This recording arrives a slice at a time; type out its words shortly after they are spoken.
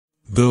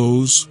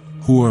Those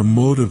who are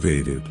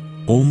motivated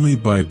only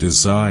by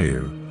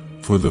desire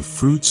for the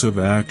fruits of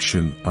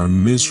action are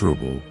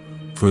miserable,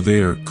 for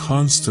they are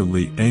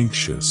constantly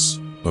anxious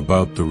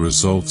about the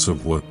results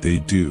of what they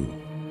do.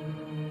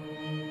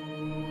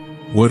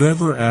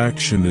 Whatever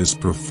action is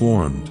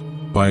performed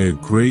by a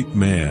great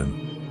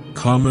man,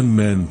 common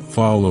men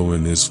follow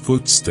in his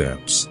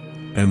footsteps,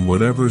 and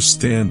whatever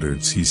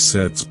standards he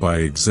sets by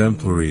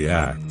exemplary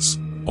acts,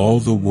 all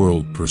the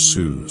world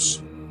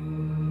pursues.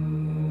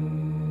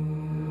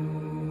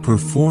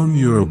 Perform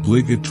your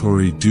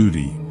obligatory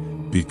duty,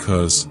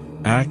 because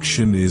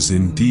action is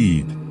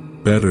indeed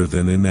better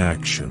than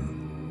inaction.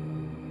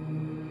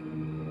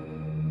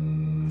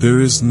 There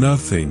is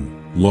nothing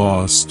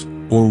lost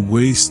or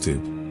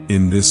wasted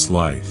in this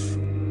life.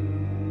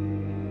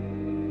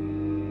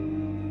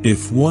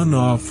 If one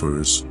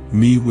offers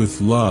me with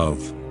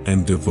love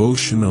and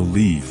devotion a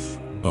leaf,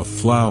 a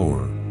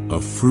flower, a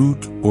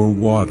fruit or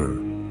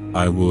water,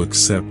 I will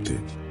accept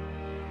it.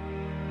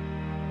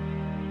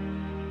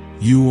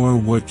 You are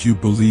what you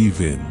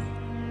believe in.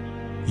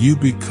 You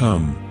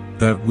become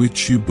that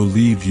which you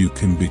believe you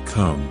can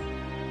become.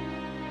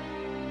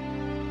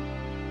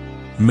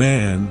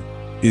 Man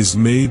is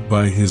made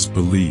by his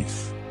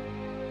belief.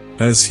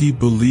 As he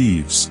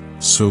believes,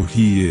 so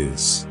he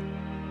is.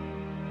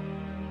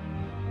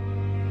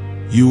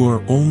 You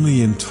are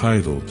only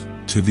entitled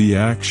to the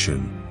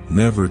action,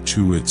 never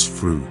to its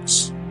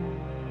fruits.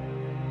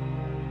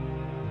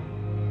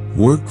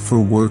 Work for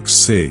work's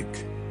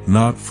sake,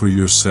 not for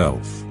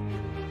yourself.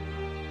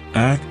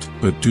 Act,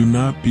 but do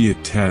not be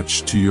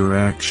attached to your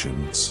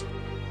actions.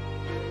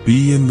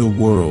 Be in the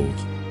world,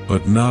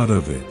 but not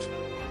of it.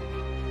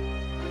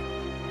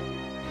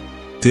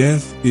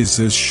 Death is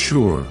as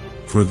sure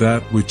for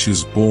that which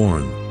is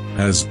born,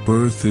 as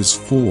birth is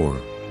for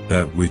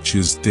that which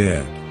is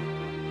dead.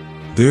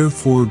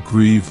 Therefore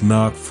grieve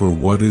not for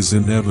what is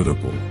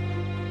inevitable.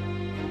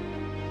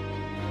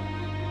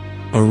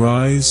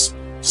 Arise,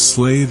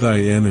 slay thy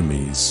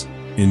enemies,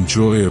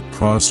 enjoy a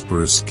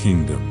prosperous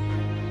kingdom.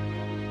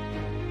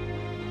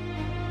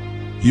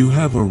 You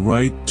have a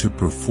right to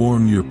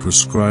perform your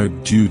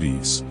prescribed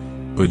duties,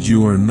 but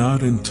you are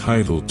not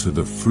entitled to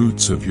the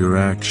fruits of your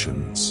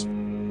actions.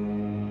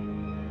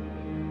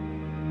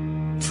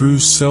 Through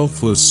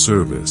selfless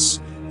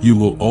service, you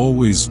will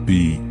always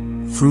be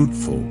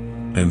fruitful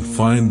and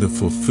find the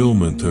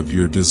fulfillment of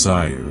your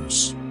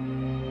desires.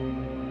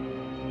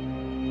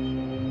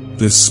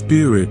 The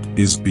spirit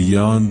is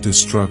beyond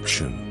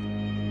destruction.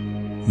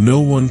 No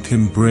one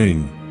can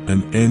bring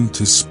an end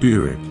to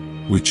spirit,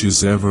 which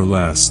is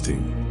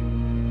everlasting.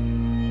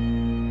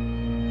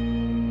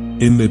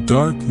 In the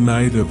dark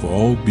night of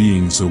all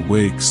beings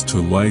awakes to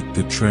light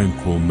the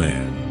tranquil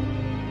man.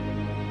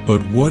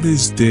 But what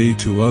is day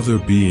to other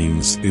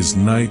beings is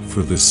night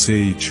for the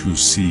sage who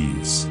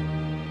sees.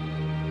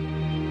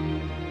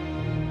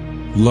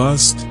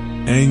 Lust,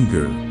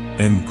 anger,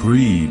 and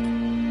greed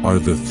are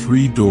the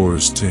three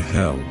doors to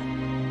hell.